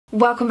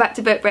Welcome back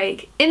to Book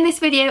Break. In this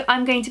video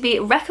I'm going to be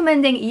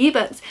recommending you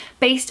books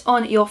based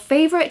on your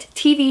favourite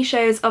TV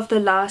shows of the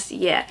last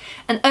year.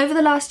 And over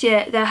the last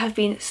year there have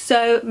been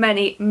so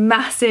many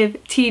massive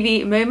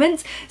TV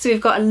moments, so we've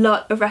got a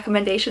lot of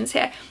recommendations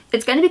here.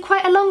 It's going to be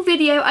quite a long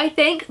video I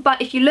think, but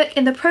if you look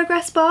in the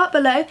progress bar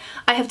below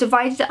I have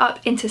divided it up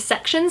into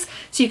sections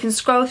so you can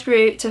scroll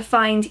through to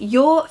find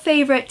your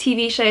favourite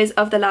TV shows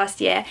of the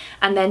last year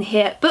and then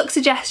hear book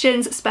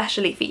suggestions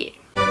especially for you.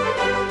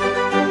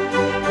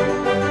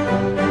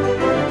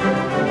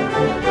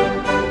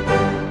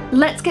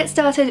 Let's get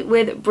started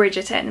with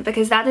Bridgerton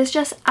because that is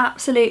just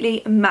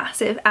absolutely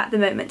massive at the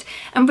moment.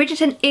 And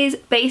Bridgerton is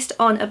based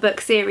on a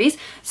book series,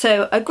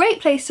 so a great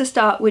place to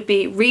start would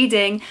be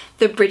reading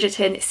the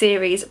Bridgerton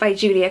series by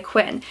Julia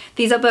Quinn.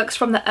 These are books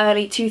from the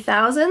early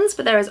 2000s,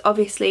 but there is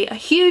obviously a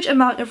huge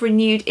amount of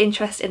renewed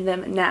interest in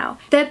them now.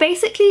 They're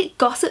basically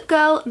Gossip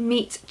Girl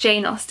meets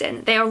Jane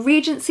Austen. They are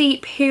Regency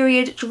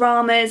period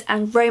dramas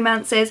and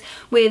romances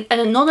with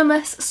an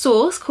anonymous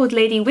source called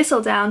Lady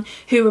Whistledown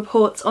who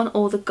reports on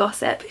all the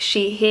gossip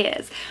she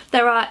hears.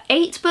 There are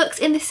 8 books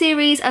in the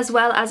series as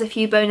well as a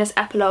few bonus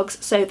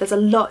epilogues, so there's a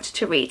lot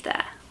to read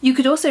there. You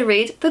could also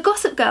read the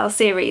Gossip Girl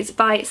series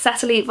by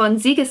Cecily von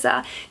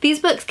Ziegesar. These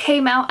books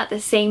came out at the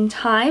same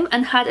time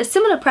and had a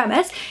similar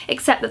premise,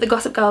 except that the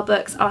Gossip Girl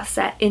books are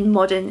set in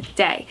modern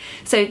day.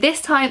 So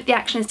this time the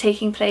action is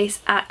taking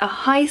place at a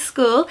high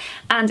school,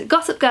 and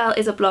Gossip Girl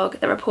is a blog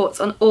that reports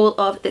on all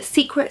of the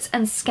secrets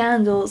and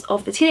scandals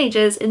of the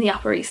teenagers in the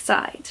Upper East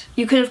Side.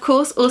 You could of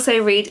course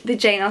also read the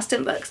Jane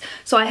Austen books.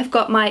 So I have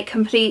got my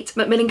complete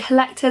Macmillan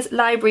Collector's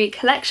Library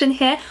collection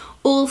here,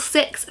 all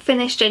 6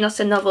 finished Jane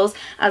Austen novels,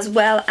 as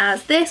well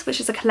as this,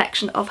 which is a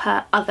collection of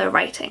her other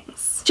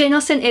writings. Jane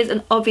Austen is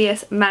an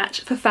obvious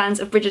match for fans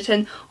of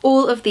Bridgerton.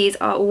 All of these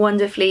are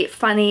wonderfully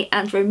funny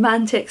and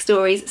romantic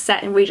stories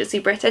set in Regency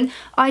Britain.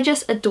 I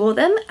just adore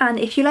them, and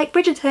if you like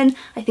Bridgerton,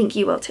 I think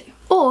you will too.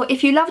 Or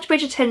if you loved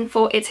Bridgerton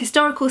for its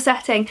historical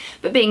setting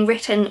but being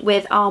written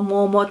with our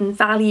more modern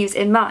values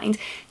in mind,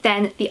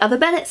 then The Other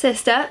Bennet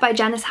Sister by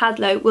Janice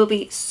Hadlow will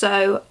be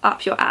so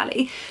up your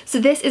alley. So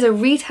this is a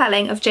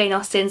retelling of Jane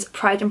Austen's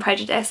Pride and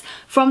Prejudice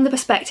from the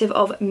perspective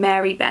of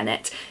Mary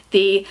Bennet,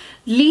 the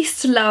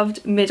least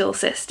loved middle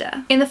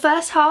sister. In the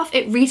first half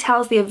it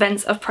retells the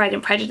events of Pride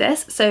and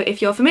Prejudice, so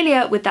if you're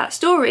familiar with that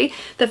story,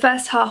 the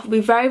first half will be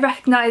very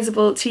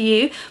recognisable to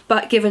you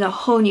but given a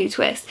whole new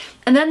twist.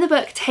 And then the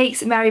book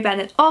takes Mary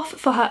Bennet off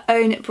for her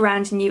own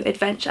brand new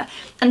adventure.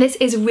 And this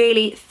is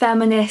really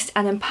feminist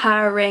and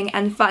empowering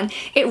and fun.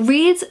 It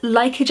reads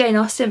like a Jane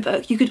Austen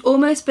book. You could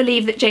almost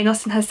believe that Jane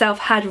Austen herself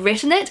had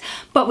written it,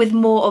 but with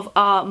more of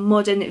our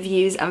modern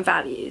views and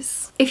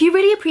values. If you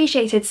really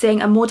appreciated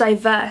seeing a more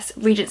diverse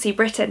Regency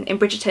Britain in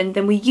Bridgerton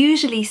than we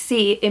usually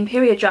see in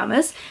period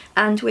dramas,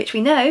 and which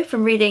we know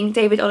from reading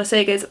David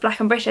Olusoga's Black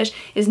and British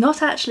is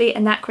not actually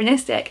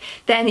anachronistic,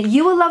 then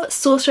you will love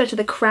Sorcerer to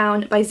the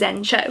Crown by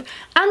Zen Cho.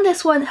 And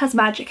this one has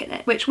magic in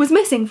it, which was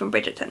missing from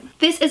Bridgerton.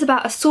 This is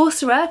about a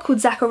sorcerer called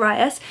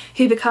Zacharias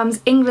who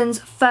becomes England's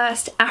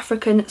first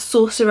African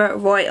sorcerer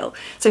royal.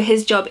 So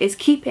his job is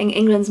keeping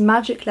England's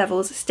magic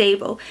levels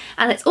stable.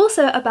 And it's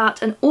also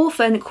about an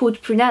orphan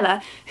called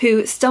Prunella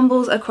who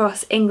stumbles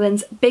across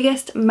England's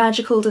biggest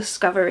magical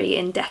discovery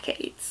in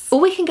decades. Or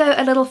we can go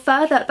a little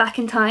further back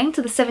in time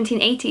to the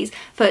 1780s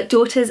for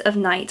Daughters of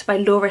Night by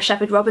Laura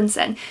Shepherd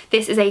Robinson.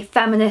 This is a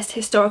feminist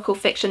historical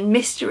fiction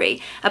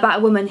mystery about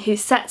a woman who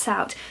sets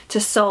out to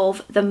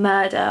solve the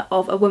murder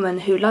of a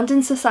woman who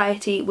London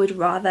society would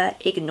rather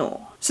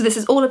ignore. So this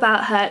is all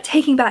about her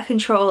taking back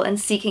control and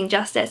seeking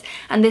justice,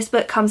 and this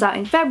book comes out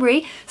in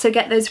February, so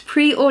get those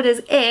pre-orders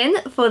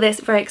in for this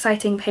very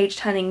exciting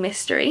page-turning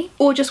mystery.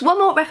 Or just one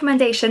more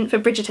recommendation for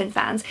Bridgerton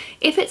fans.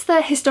 If it's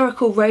the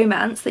historical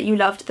romance that you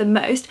loved the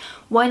most,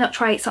 why not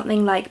try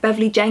something like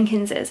Beverly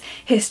Jenkins's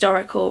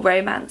historical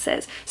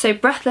romances? So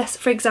Breathless,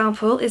 for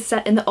example, is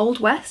set in the Old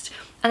West,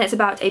 and it's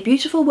about a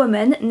beautiful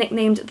woman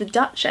nicknamed the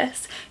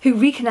Duchess who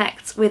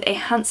reconnects with a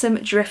handsome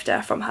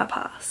drifter from her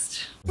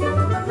past.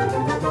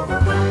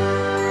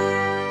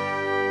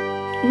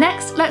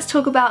 Next, let's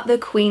talk about The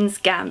Queen's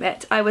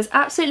Gambit. I was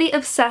absolutely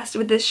obsessed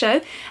with this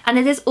show, and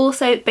it is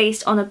also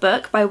based on a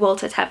book by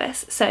Walter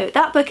Tevis, so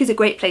that book is a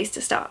great place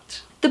to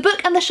start. The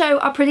book and the show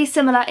are pretty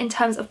similar in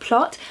terms of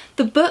plot.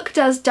 The book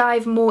does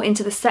dive more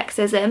into the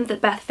sexism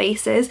that Beth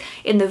faces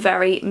in the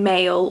very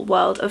male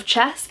world of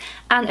chess,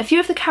 and a few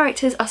of the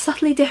characters are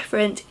subtly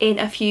different in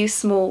a few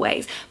small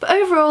ways, but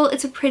overall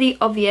it's a pretty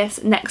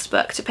obvious next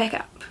book to pick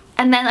up.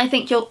 And then I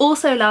think you'll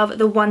also love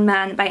The One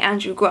Man by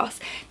Andrew Gross.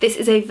 This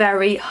is a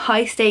very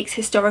high stakes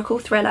historical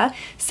thriller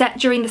set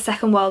during the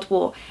Second World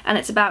War, and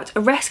it's about a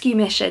rescue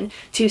mission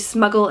to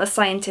smuggle a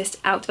scientist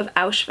out of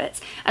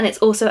Auschwitz, and it's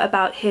also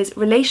about his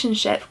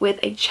relationship with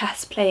a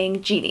chess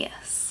playing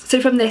genius. So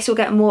from this you'll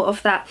get more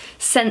of that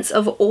sense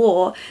of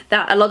awe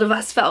that a lot of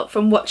us felt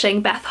from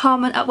watching Beth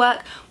Harmon at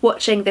work,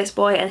 watching this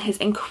boy and his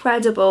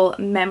incredible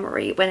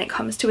memory when it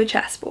comes to a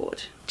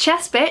chessboard.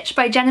 Chess Bitch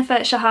by Jennifer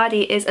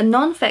Shahade is a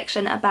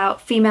non-fiction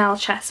about female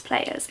chess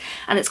players,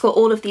 and it's got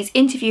all of these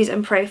interviews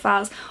and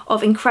profiles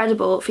of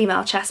incredible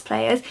female chess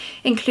players,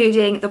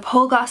 including the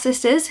Polgar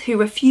sisters, who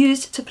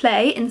refused to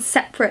play in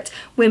separate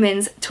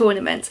women's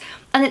tournaments.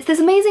 And it's this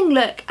amazing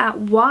look at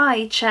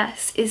why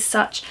chess is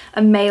such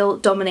a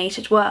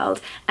male-dominated world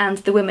and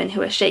the women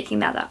who are shaking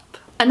that up.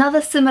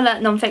 Another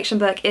similar non-fiction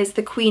book is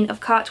The Queen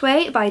of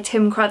Cartway by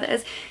Tim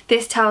Crothers.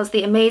 This tells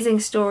the amazing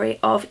story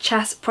of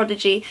chess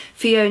prodigy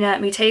Fiona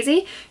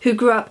Mutesi, who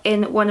grew up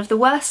in one of the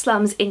worst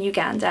slums in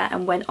Uganda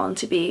and went on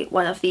to be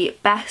one of the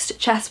best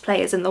chess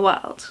players in the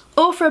world.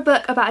 Or for a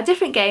book about a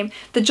different game,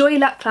 The Joy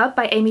Luck Club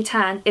by Amy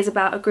Tan is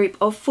about a group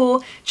of 4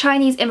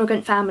 Chinese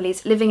immigrant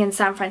families living in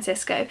San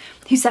Francisco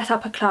who set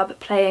up a club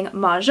playing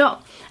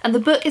mahjong. And the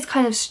book is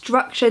kind of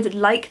structured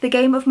like the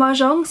game of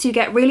mahjong, so you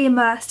get really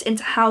immersed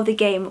into how the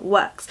game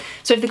works.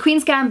 So if the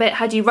Queen's Gambit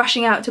had you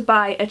rushing out to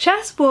buy a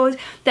chessboard,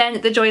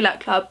 then the Joy Luck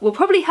Club will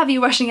probably have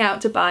you rushing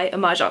out to buy a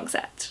mahjong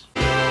set.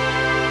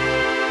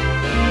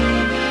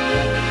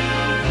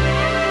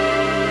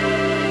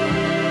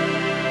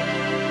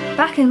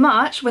 Back in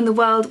March, when the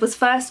world was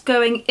first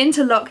going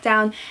into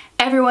lockdown,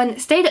 everyone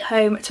stayed at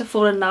home to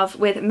fall in love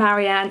with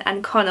Marianne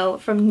and Connell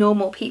from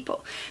Normal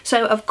People.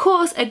 So of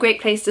course a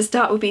great place to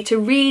start would be to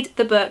read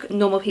the book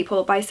Normal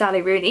People by Sally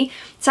Rooney.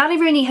 Sally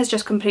Rooney has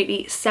just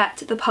completely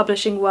set the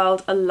publishing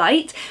world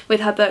alight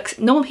with her books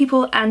Normal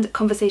People and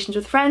Conversations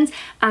with Friends,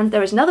 and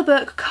there is another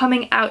book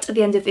coming out at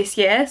the end of this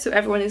year, so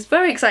everyone is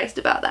very excited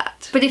about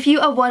that. But if you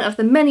are one of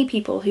the many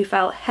people who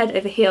fell head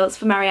over heels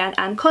for Marianne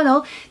and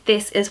Connell,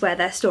 this is where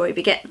their story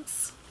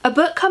begins. A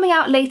book coming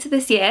out later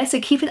this year, so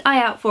keep an eye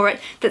out for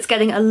it, that's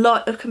getting a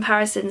lot of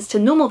comparisons to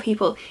Normal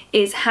People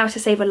is How to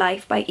Save a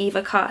Life by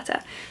Eva Carter.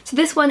 So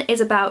this one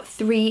is about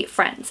 3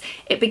 friends.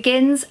 It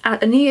begins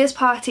at a New Year's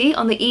party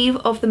on the eve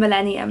of the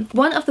millennium.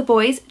 One of the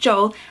boys,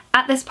 Joel,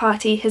 at this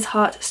party his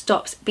heart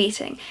stops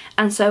beating,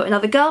 and so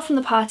another girl from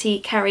the party,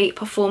 Kerry,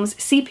 performs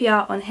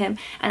CPR on him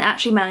and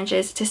actually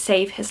manages to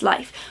save his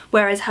life,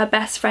 whereas her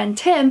best friend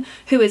Tim,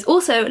 who is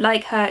also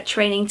like her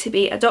training to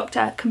be a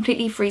doctor,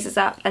 completely freezes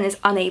up and is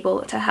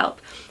unable to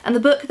help. And the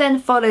book then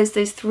follows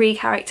those 3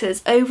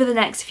 characters over the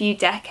next few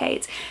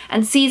decades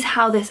and sees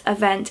how this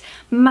event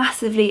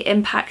massively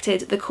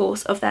impacted the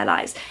course of their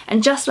lives,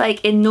 and just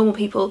like in Normal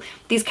People,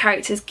 these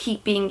characters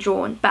keep being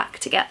drawn back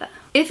together.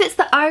 If it's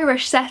the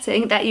Irish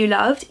setting that you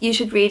loved, you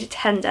should read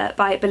Tender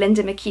by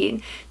Belinda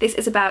McCune. This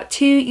is about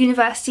 2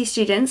 university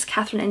students,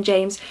 Catherine and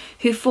James,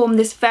 who form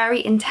this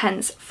very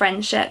intense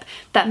friendship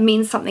that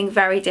means something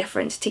very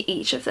different to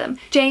each of them.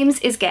 James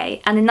is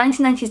gay, and in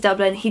 1990s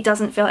Dublin he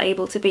doesn't feel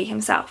able to be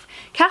himself.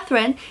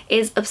 Catherine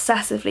is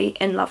obsessively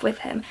in love with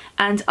him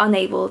and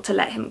unable to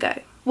let him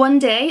go. One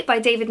Day by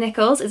David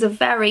Nichols is a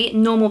very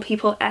Normal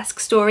People-esque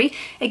story.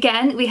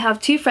 Again, we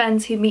have 2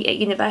 friends who meet at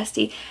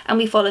university and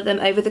we follow them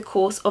over the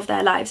course of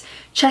their lives,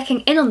 checking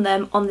in on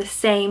them on the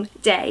same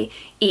day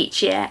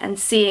each year and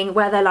seeing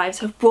where their lives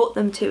have brought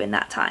them to in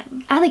that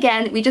time. And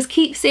again, we just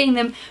keep seeing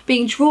them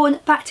being drawn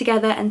back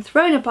together and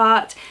thrown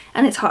apart,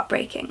 and it's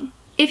heartbreaking.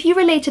 If you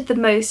related the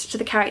most to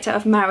the character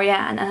of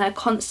Marianne and her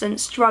constant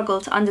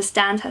struggle to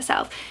understand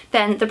herself,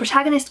 then the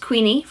protagonist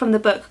Queenie from the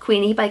book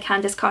Queenie by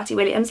Candice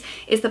Carty-Williams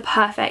is the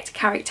perfect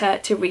character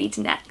to read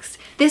next.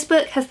 This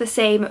book has the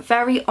same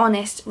very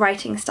honest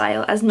writing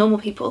style as Normal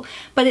People,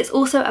 but it's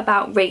also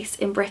about race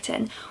in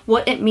Britain,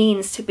 what it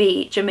means to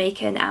be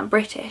Jamaican and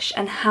British,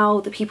 and how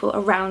the people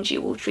around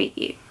you will treat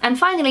you. And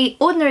finally,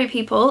 Ordinary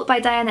People by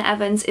Diana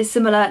Evans is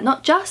similar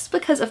not just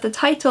because of the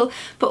title,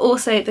 but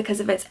also because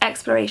of its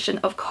exploration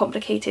of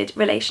complicated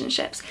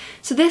relationships.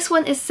 So this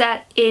one is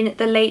set in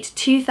the late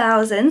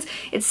 2000s.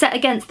 It's set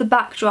against the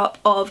backdrop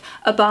of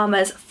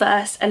Obama's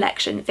first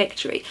election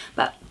victory,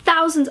 but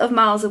thousands of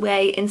miles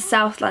away in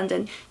South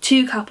London,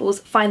 2 couples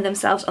find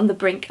themselves on the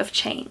brink of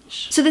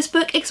change. So this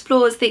book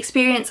explores the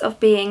experience of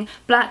being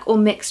black or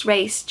mixed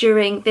race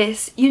during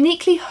this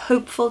uniquely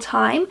hopeful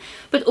time,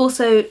 but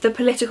also the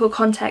political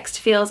context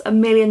feels a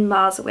million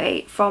miles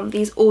away from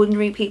these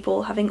ordinary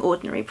people having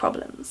ordinary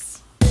problems.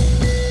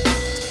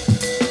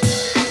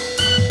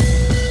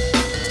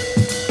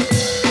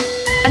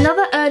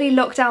 Another early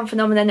lockdown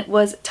phenomenon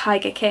was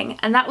Tiger King,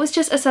 and that was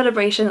just a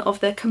celebration of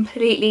the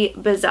completely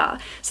bizarre.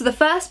 So the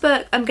first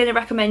book I'm going to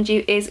recommend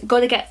you is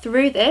Gotta Get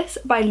Through This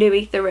by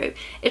Louis Theroux.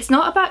 It's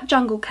not about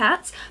jungle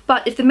cats,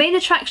 but if the main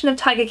attraction of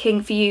Tiger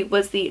King for you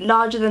was the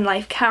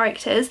larger-than-life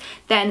characters,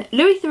 then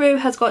Louis Theroux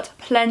has got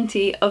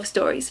plenty of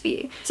stories for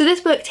you. So this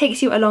book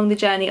takes you along the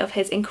journey of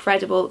his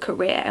incredible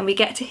career, and we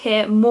get to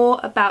hear more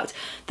about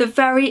the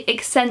very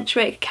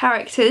eccentric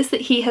characters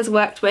that he has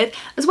worked with,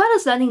 as well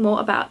as learning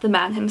more about the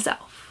man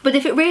himself. But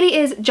if it really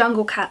is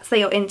jungle cats that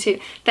you're into,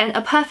 then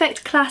a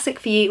perfect classic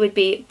for you would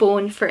be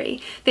Born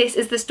Free. This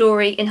is the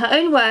story, in her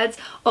own words,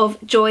 of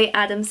Joy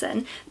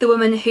Adamson, the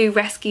woman who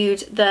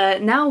rescued the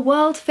now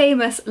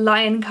world-famous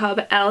lion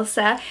cub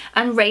Elsa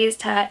and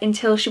raised her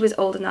until she was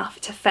old enough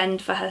to fend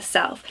for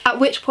herself. At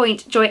which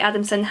point Joy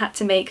Adamson had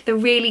to make the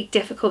really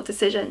difficult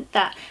decision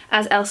that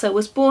as Elsa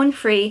was born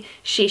free,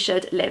 she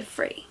should live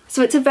free.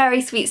 So it's a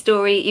very sweet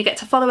story. You get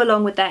to follow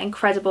along with their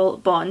incredible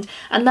bond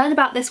and learn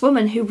about this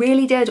woman who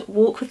really did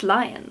walk with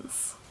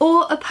lions.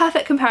 Or a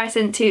perfect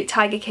comparison to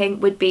Tiger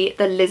King would be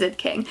The Lizard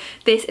King.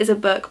 This is a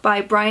book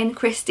by Brian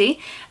Christie,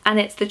 and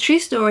it's the true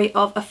story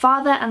of a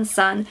father and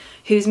son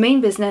whose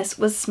main business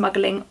was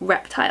smuggling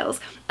reptiles.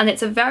 And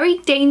it's a very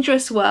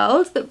dangerous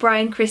world that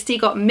Brian Christie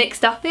got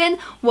mixed up in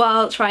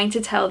while trying to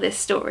tell this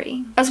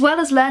story. As well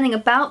as learning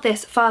about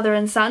this father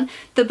and son,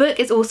 the book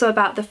is also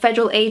about the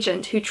federal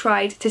agent who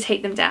tried to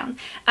take them down.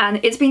 And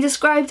it's been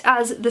described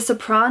as The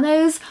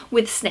Sopranos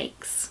with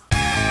snakes.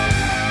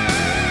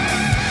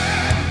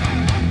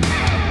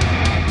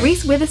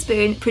 Reese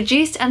Witherspoon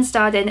produced and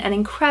starred in an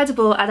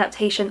incredible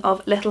adaptation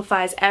of Little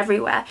Fires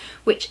Everywhere,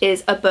 which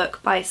is a book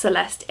by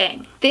Celeste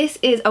Ng. This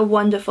is a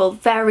wonderful,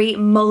 very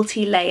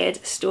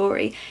multi-layered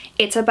story.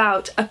 It's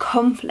about a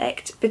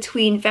conflict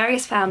between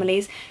various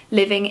families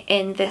living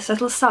in this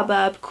little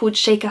suburb called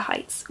Shaker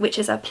Heights, which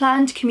is a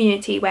planned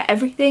community where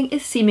everything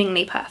is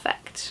seemingly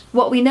perfect.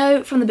 What we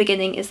know from the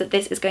beginning is that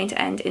this is going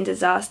to end in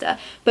disaster.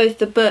 Both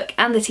the book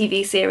and the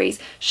TV series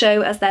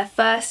show as their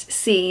first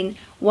scene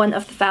one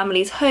of the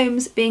family's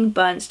homes being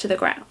burnt to the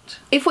ground.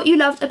 If what you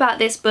loved about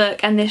this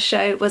book and this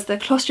show was the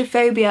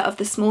claustrophobia of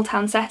the small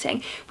town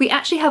setting, we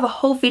actually have a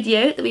whole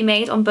video that we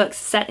made on books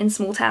set in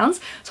small towns,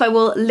 so I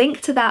will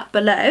link to that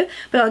below,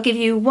 but I'll give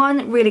you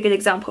one really good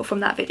example from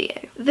that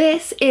video.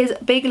 This is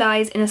Big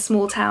Lies in a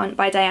Small Town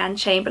by Diane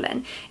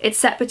Chamberlain. It's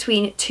set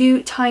between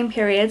two time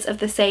periods of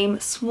the same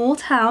small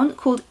town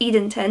called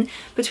Edenton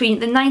between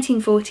the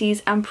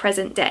 1940s and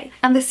present day.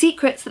 And the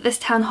secrets that this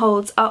town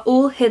holds are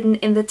all hidden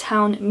in the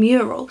town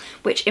mural,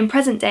 which in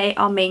present day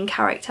our main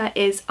character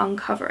is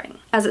uncovering.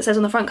 As it says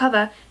on the front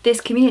cover, this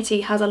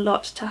community has a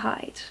lot to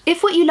hide.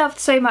 If what you loved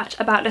so much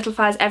about Little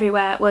Fires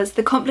Everywhere was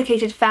the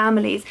complicated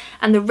families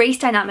and the race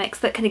dynamics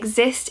that can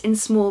exist in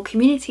small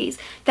communities,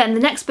 then the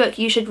next book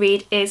you should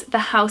read is The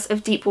House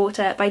of Deep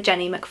Water by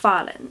Jenny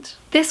McFarland.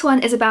 This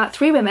one is about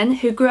three women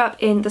who grew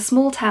up in the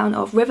small town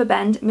of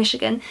Riverbend,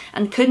 Michigan,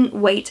 and couldn't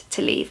wait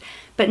to leave.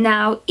 But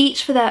now,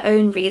 each for their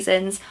own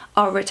reasons,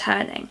 are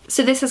returning.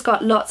 So this has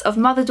got lots of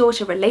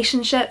mother-daughter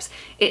relationships,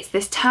 it's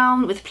this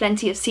town with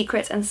plenty of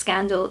secrets and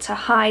scandal to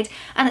hide,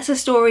 and it's a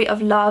story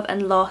of love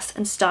and loss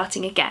and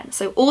starting again.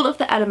 So all of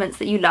the elements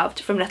that you loved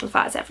from Little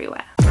Fires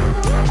Everywhere.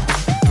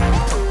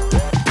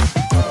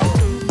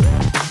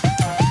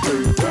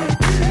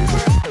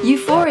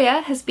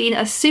 Euphoria has been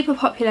a super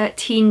popular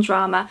teen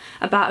drama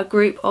about a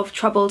group of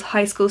troubled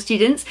high school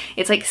students.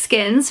 It's like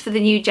Skins for the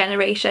new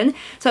generation.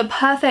 So a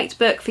perfect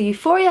book for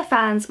Euphoria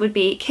fans would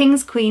be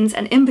Kings, Queens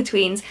and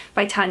In-Betweens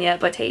by Tanya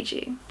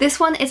Boteju. This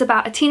one is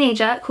about a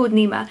teenager called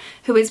Nima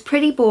who is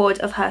pretty bored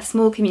of her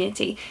small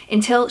community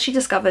until she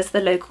discovers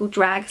the local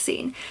drag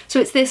scene. So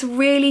it's this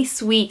really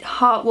sweet,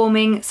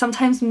 heartwarming,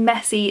 sometimes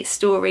messy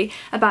story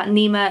about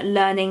Nima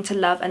learning to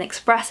love and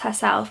express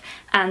herself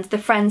and the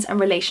friends and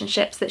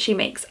relationships that she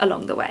makes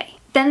along the way.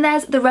 Then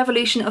there's The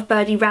Revolution of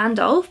Birdie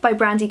Randolph by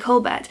Brandy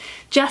Colbert.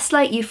 Just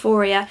like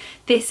Euphoria,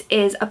 this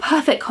is a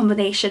perfect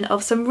combination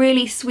of some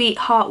really sweet,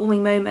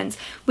 heartwarming moments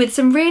with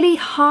some really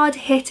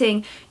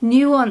hard-hitting,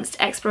 nuanced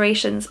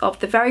explorations of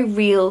the very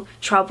real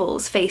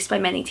troubles faced by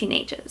many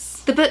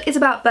teenagers. The book is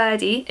about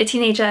Birdie, a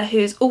teenager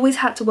who's always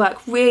had to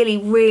work really,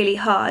 really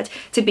hard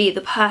to be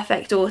the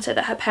perfect daughter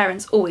that her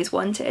parents always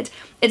wanted.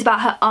 It's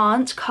about her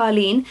aunt,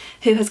 Carlene,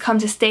 who has come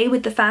to stay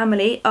with the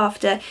family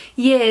after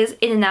years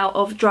in and out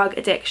of drug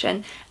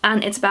addiction,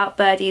 and it's about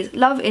Birdie's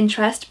love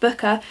interest,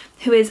 Booker,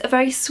 who is a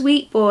very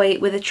sweet boy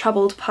with a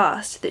troubled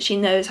past that she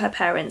knows her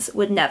parents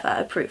would never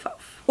approve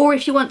of. Or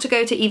if you want to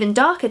go to even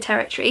darker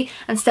territory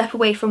and step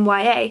away from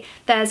YA,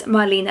 there's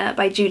Marlena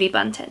by Julie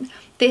Buntin.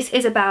 This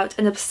is about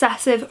an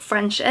obsessive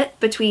friendship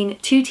between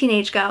two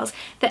teenage girls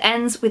that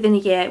ends within a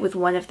year with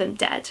one of them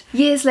dead.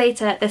 Years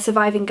later, the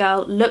surviving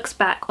girl looks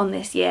back on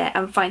this year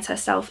and finds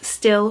herself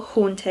still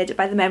haunted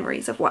by the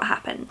memories of what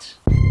happened.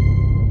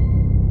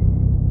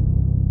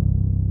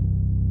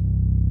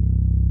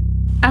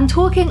 And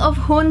talking of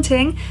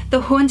haunting,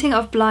 The Haunting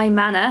of Bly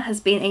Manor has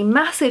been a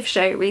massive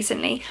show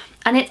recently,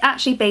 and it's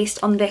actually based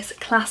on this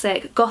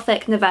classic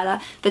gothic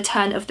novella, The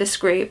Turn of the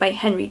Screw by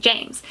Henry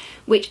James,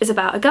 which is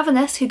about a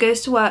governess who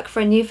goes to work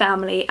for a new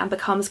family and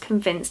becomes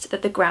convinced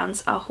that the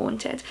grounds are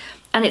haunted.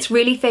 And it's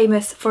really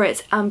famous for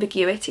its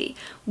ambiguity.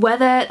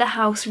 Whether the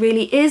house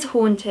really is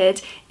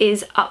haunted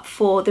is up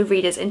for the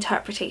reader's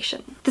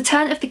interpretation. The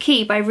Turn of the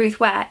Key by Ruth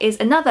Ware is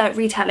another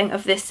retelling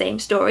of this same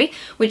story,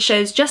 which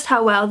shows just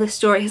how well this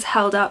story has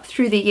held up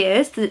through the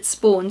years that it's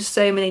spawned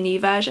so many new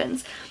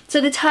versions. So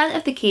The Turn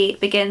of the Key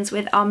begins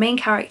with our main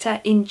character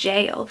in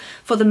jail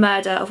for the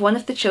murder of one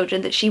of the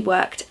children that she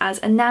worked as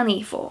a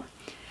nanny for.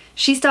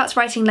 She starts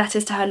writing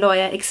letters to her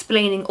lawyer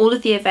explaining all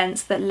of the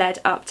events that led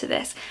up to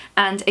this,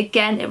 and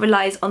again it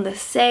relies on the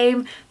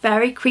same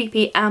very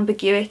creepy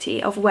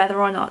ambiguity of whether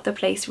or not the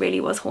place really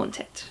was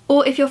haunted.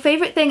 Or if your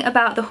favourite thing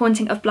about The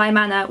Haunting of Bly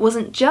Manor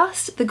wasn't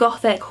just the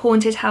gothic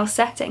haunted house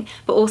setting,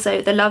 but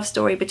also the love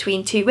story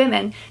between two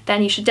women,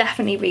 then you should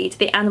definitely read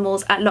The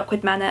Animals at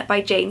Lockwood Manor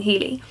by Jane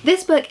Healey.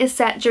 This book is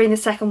set during the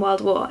Second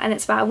World War, and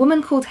it's about a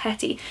woman called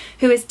Hetty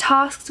who is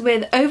tasked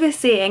with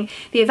overseeing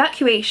the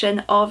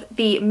evacuation of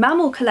the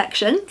mammal collection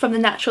from the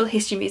Natural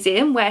History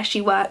Museum where she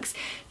works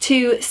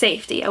to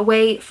safety,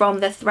 away from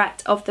the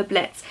threat of the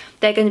Blitz.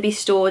 They're going to be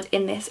stored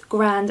in this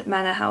grand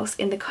manor house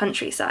in the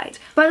countryside.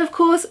 But of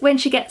course, when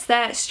she gets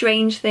there,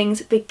 strange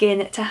things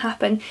begin to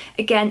happen.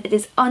 Again, it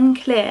is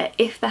unclear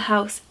if the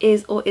house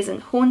is or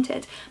isn't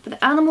haunted, but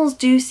the animals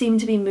do seem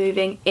to be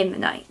moving in the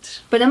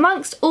night. But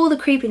amongst all the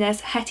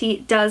creepiness, Hetty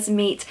does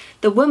meet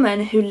the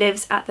woman who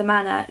lives at the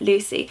manor,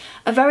 Lucy,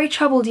 a very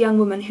troubled young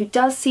woman who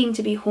does seem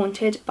to be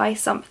haunted by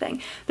something.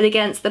 But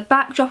against the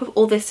backdrop of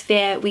all this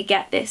fear, we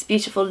get this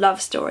beautiful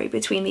love story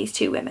between these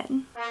two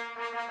women.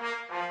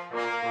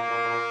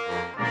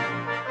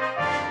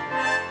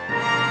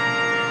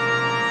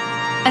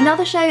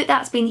 Another show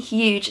that's been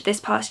huge this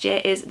past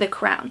year is The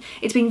Crown.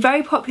 It's been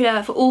very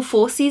popular for all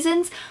 4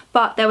 seasons,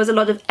 but there was a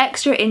lot of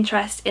extra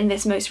interest in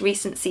this most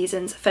recent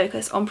season's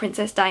focus on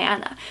Princess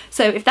Diana.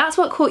 So if that's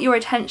what caught your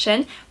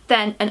attention,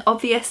 then an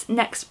obvious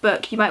next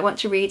book you might want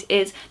to read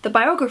is the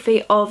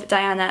biography of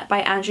Diana by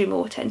Andrew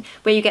Morton,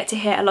 where you get to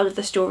hear a lot of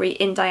the story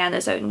in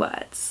Diana's own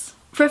words.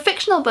 For a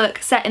fictional book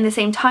set in the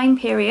same time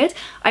period,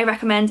 I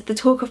recommend The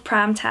Talk of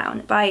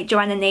Pramtown by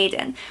Joanna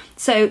Naden.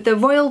 So the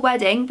royal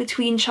wedding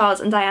between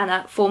Charles and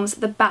Diana forms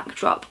the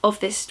backdrop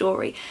of this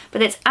story,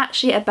 but it's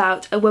actually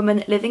about a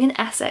woman living in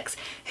Essex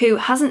who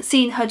hasn't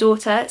seen her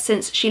daughter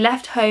since she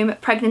left home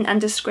pregnant and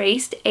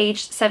disgraced,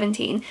 aged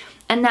 17,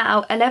 and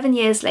now, 11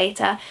 years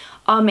later,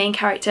 our main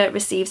character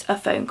receives a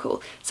phone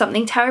call.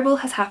 Something terrible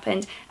has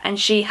happened and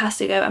she has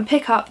to go and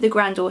pick up the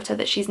granddaughter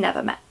that she's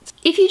never met.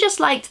 If you just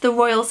liked the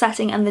royal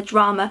setting and the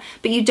drama,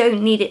 but you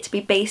don't need it to be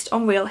based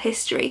on real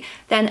history,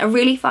 then a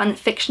really fun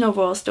fictional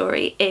royal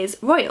story is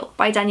Royal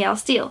by Danielle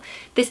Steele.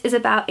 This is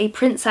about a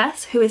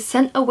princess who is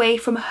sent away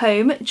from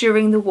home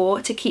during the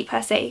war to keep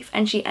her safe,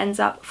 and she ends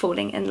up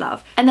falling in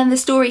love. And then the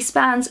story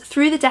spans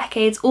through the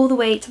decades all the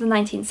way to the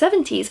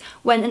 1970s,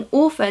 when an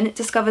orphan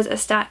discovers a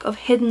stack of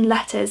hidden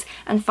letters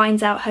and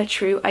finds out her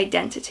true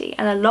identity,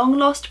 and a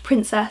long-lost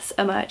princess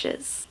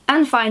emerges.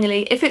 And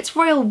finally, if it's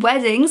royal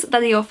weddings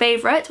that are your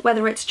favourite,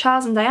 whether it's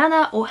Charles and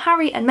Diana or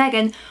Harry and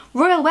Meghan,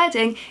 Royal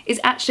Wedding is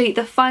actually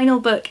the final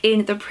book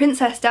in the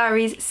Princess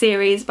Diaries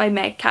series by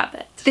Meg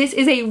Cabot. This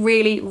is a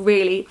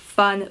really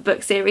fun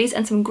book series,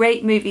 and some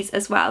great movies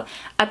as well,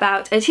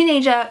 about a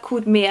teenager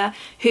called Mia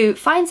who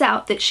finds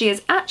out that she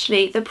is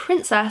actually the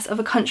princess of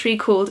a country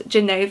called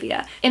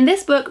Genovia. In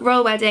this book,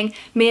 Royal Wedding,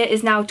 Mia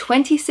is now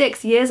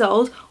 26 years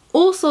old.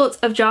 All sorts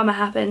of drama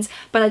happens,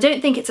 but I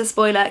don't think it's a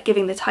spoiler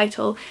giving the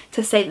title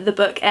to say that the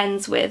book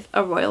ends with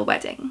a royal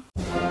wedding.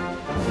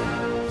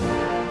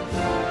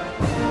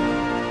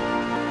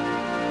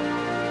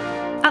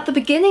 At the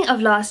beginning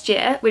of last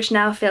year, which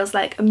now feels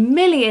like a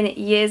million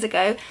years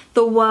ago,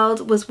 the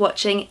world was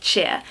watching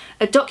Cheer,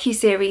 a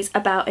docu-series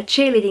about a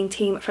cheerleading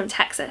team from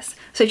Texas.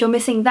 So if you're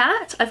missing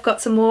that, I've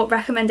got some more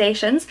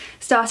recommendations,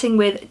 starting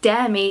with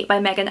Dare Me by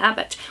Megan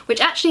Abbott,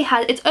 which actually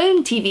had its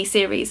own TV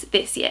series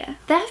this year.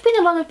 There have been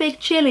a lot of big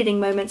cheerleading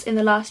moments in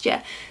the last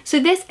year, so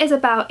this is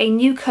about a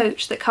new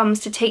coach that comes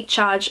to take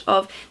charge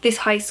of this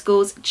high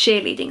school's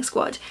cheerleading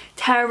squad,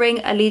 tearing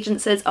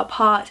allegiances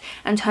apart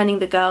and turning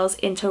the girls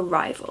into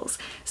rivals.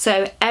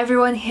 So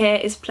everyone here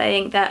is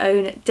playing their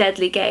own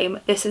deadly game.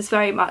 This is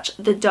very much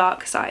the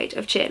dark side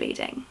of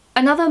cheerleading.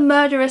 Another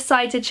murderous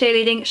side to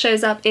cheerleading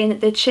shows up in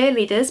The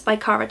Cheerleaders by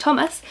Cara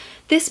Thomas.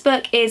 This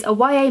book is a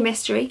YA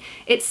mystery.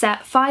 It's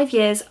set 5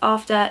 years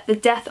after the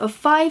death of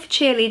 5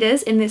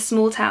 cheerleaders in this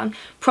small town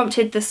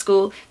prompted the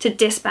school to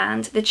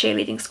disband the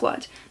cheerleading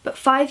squad. But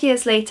 5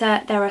 years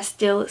later, there are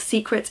still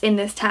secrets in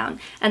this town,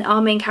 and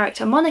our main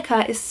character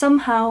Monica is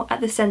somehow at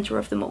the centre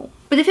of them all.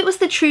 But if it was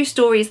the true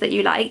stories that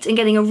you liked and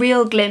getting a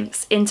real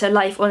glimpse into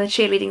life on a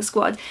cheerleading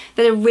squad,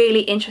 then a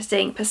really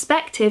interesting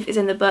perspective is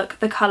in the book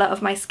The Colour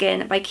of My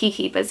Skin by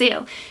Kiki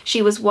Basile.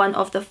 She was one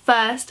of the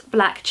first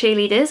black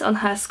cheerleaders on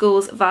her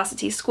school's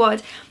varsity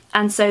squad,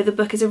 and so the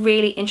book is a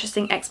really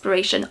interesting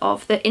exploration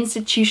of the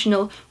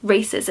institutional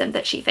racism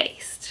that she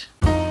faced.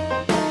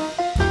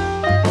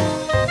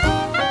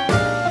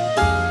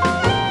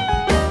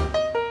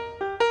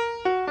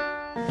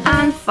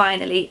 And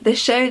finally, the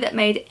show that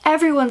made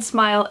everyone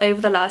smile over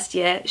the last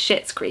year,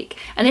 Schitts Creek.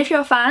 And if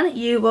you're a fan,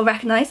 you will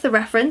recognise the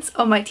reference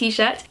on my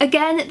t-shirt.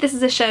 Again, this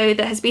is a show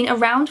that has been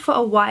around for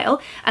a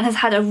while and has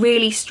had a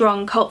really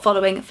strong cult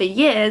following for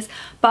years,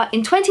 but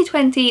in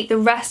 2020 the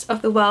rest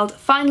of the world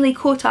finally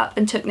caught up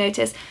and took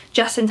notice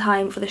just in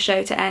time for the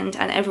show to end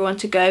and everyone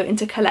to go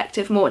into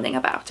collective mourning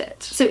about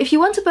it. So if you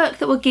want a book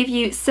that will give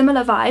you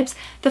similar vibes,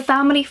 The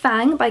Family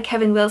Fang by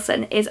Kevin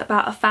Wilson is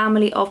about a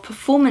family of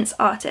performance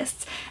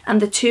artists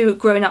and the 2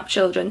 grown-up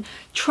children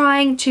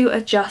trying to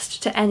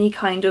adjust to any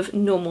kind of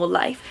normal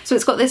life. So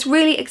it's got this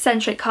really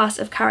eccentric cast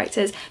of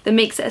characters that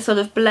makes it a sort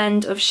of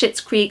blend of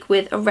Schitts Creek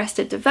with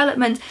Arrested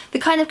Development, the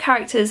kind of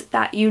characters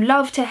that you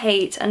love to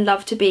hate and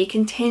love to be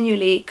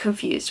continually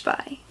confused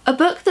by. A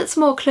book that's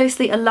more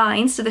closely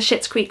aligned to the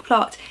Schitts Creek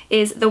plot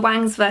is The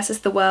Wangs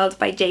vs. the World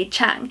by Jade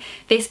Chang.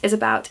 This is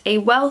about a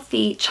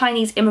wealthy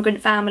Chinese immigrant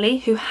family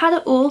who had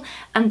it all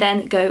and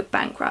then go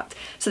bankrupt.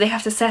 So they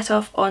have to set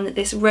off on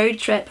this road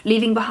trip,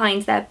 leaving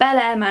behind their Bel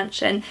Air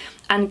mansion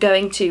and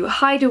going to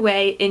hide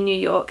away in New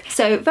York.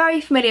 So very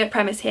familiar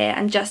premise here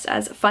and just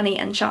as funny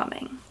and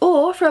charming.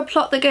 Or for a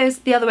plot that goes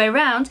the other way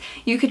around,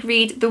 you could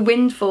read The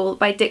Windfall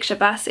by Diksha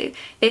Basu.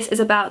 This is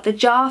about the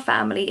Jha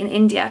family in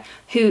India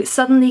who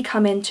suddenly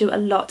come into a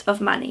lot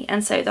of money,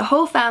 and so the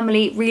whole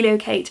family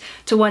relocate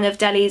to one of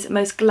Delhi's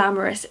most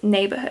glamorous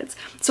neighbourhoods.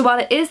 So while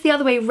it is the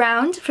other way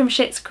round from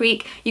Schitts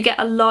Creek, you get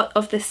a lot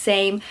of the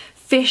same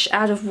fish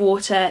out of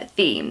water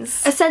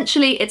themes.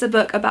 Essentially, it's a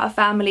book about a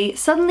family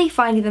suddenly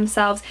finding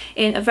themselves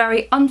in a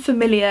very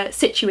unfamiliar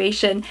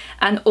situation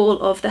and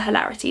all of the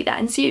hilarity that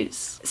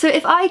ensues. So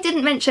if I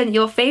didn't mention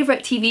your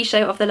favourite TV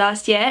show of the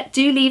last year,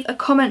 do leave a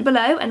comment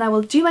below and I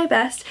will do my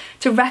best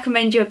to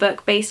recommend you a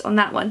book based on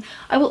that one.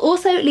 I will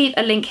also leave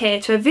a link here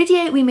to a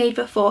video we made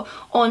before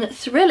on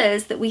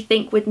thrillers that we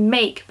think would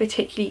make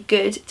particularly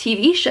good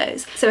TV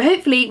shows. So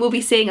hopefully we'll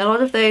be seeing a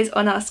lot of those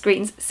on our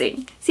screens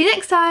soon. See you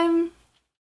next time!